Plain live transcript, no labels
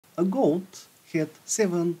A goat had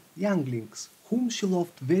 7 younglings, whom she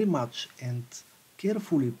loved very much and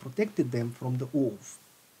carefully protected them from the wolf.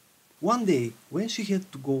 One day, when she had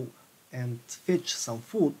to go and fetch some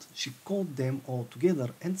food, she called them all together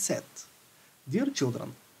and said, "Dear children,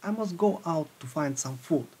 I must go out to find some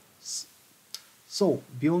food. So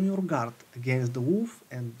be on your guard against the wolf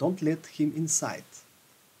and don't let him inside.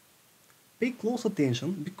 Pay close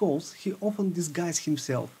attention because he often disguises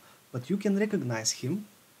himself, but you can recognize him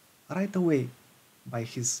right away by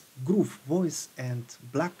his gruff voice and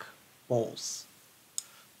black paws.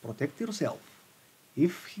 Protect yourself.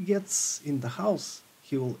 If he gets in the house,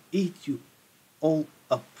 he will eat you all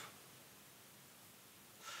up."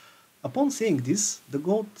 Upon saying this, the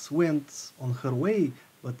goat went on her way,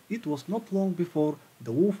 but it was not long before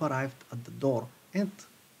the wolf arrived at the door and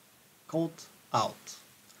called out,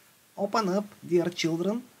 "Open up, dear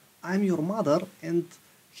children, I'm your mother and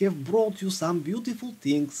have brought you some beautiful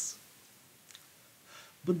things."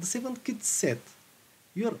 But the 7 kids said,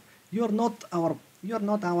 You're, you're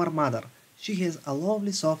not our mother. She has a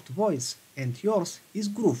lovely soft voice, and yours is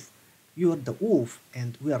gruff. You're the wolf,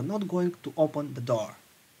 and we are not going to open the door."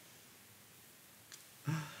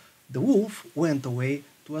 The wolf went away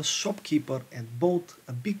to a shopkeeper and bought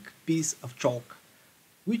a big piece of chalk,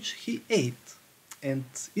 which he ate, and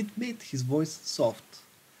it made his voice soft.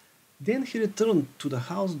 Then he returned to the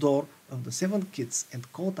house door of the 7 kids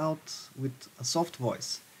and called out with a soft voice,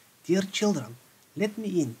 "Dear children, let me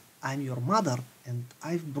in. I'm your mother, and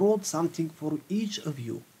I've brought something for each of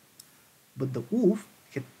you." But the wolf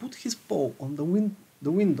had put his paw on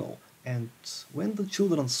the window, and when the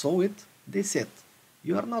children saw it, they said,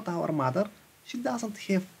 "You are not our mother. She doesn't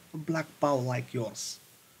have a black paw like yours.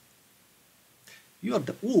 You are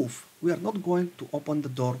the wolf. We are not going to open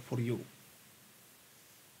the door for you."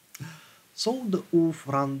 So the wolf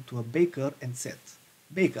ran to a baker and said,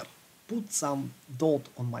 "Baker, put some dough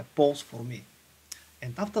on my paws for me."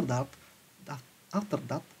 And after that,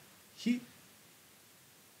 he,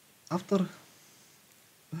 after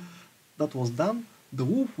that was done, the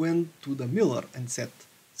wolf went to the miller and said,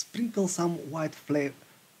 "Sprinkle some white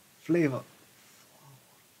flavor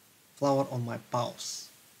flour on my paws."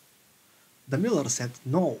 The miller said,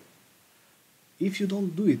 "No, if you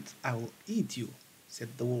don't do it, I will eat you,"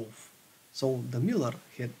 said the wolf. So the miller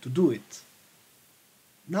had to do it.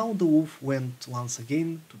 Now the wolf went once again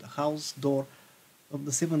to the house door of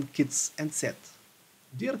the 7 kids and said,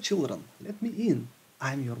 "Dear children, let me in.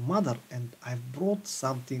 I am your mother and I've brought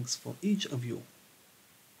some things for each of you."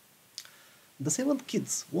 The 7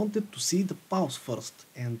 kids wanted to see the paws first,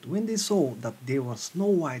 and when they saw that they were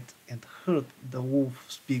snow white and heard the wolf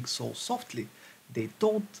speak so softly, they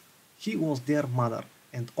thought he was their mother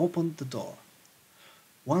and opened the door.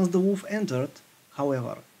 Once the wolf entered,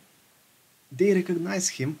 however, they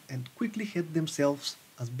recognized him and quickly hid themselves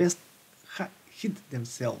as best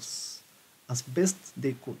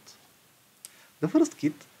they could. The first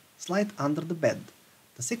kid slid under the bed,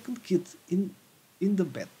 the second kid in the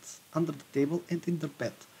bed, under the table and in the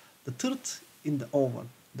bed, the third in the oven,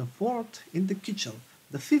 the fourth in the kitchen,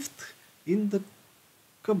 the fifth in the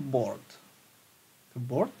cupboard,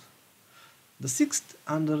 the sixth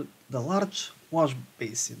under the large wash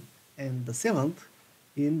basin, and the seventh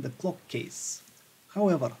in the clock case.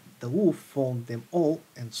 However, the wolf found them all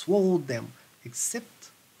and swallowed them, except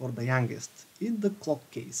for the youngest in the clock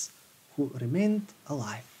case, who remained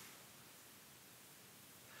alive.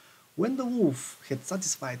 When the wolf had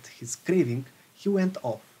satisfied his craving, he went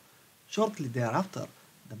off. Shortly thereafter,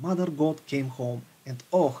 the mother goat came home, and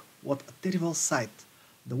oh, what a terrible sight!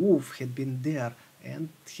 The wolf had been there and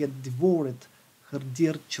had devoured her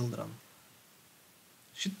dear children.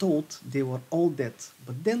 She thought they were all dead,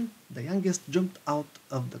 but then the youngest jumped out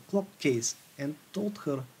of the clock case and told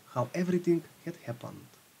her how everything had happened.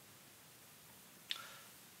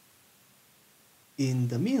 In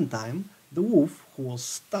the meantime, the wolf, who was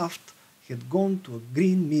stuffed, had gone to a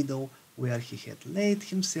green meadow where he had laid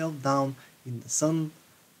himself down in the sun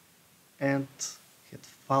and had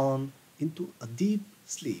fallen into a deep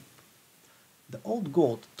sleep. The old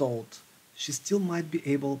goat thought she still might be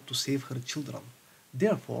able to save her children.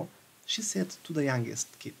 Therefore, she said to the youngest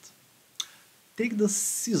kid, "Take the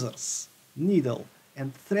scissors, needle, and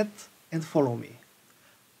thread and follow me."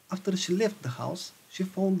 After she left the house,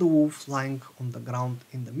 she found the wolf lying on the ground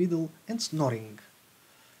in the middle and snoring.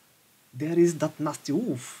 "There is that nasty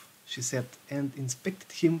wolf," she said, and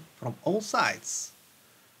inspected him from all sides.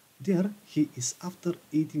 "There he is after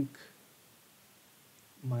eating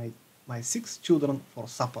my 6 children for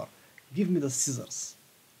supper. Give me the scissors."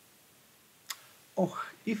 Oh,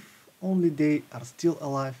 if only they are still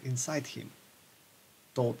alive inside him.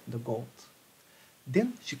 thought the goat.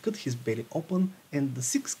 Then she cut his belly open, and the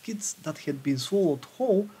 6 kids that had been swallowed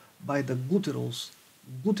whole by the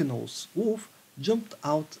glutinous wolf jumped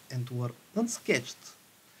out and were unscathed.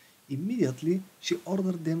 Immediately she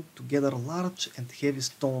ordered them to gather large and heavy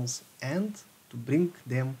stones and to bring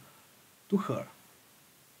them to her.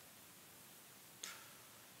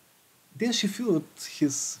 Then she filled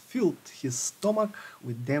his stomach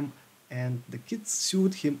with them, and the kids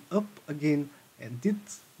sewed him up again and hid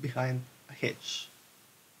behind a hedge.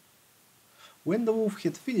 When the wolf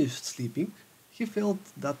had finished sleeping, he felt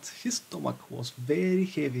that his stomach was very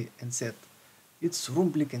heavy and said, "It's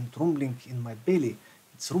rumbling and rumbling in my belly.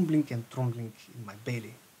 It's rumbling and rumbling in my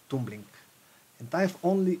belly, tumbling. And I've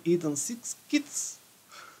only eaten 6 kids."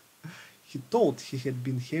 He thought he had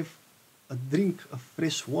been have a drink of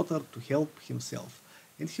fresh water to help himself,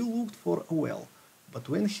 and he looked for a well. But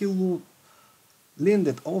when he leaned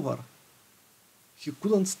it over, he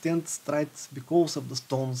couldn't stand straight because of the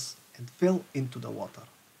stones and fell into the water.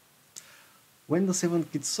 When the 7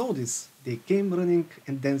 kids saw this, they came running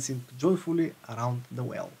and dancing joyfully around the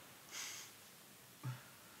well.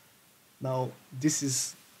 Now, this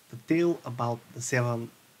is the tale about the 7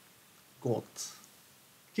 goat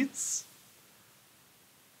kids.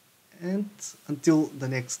 And until the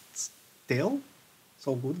next tale,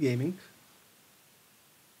 so good gaming.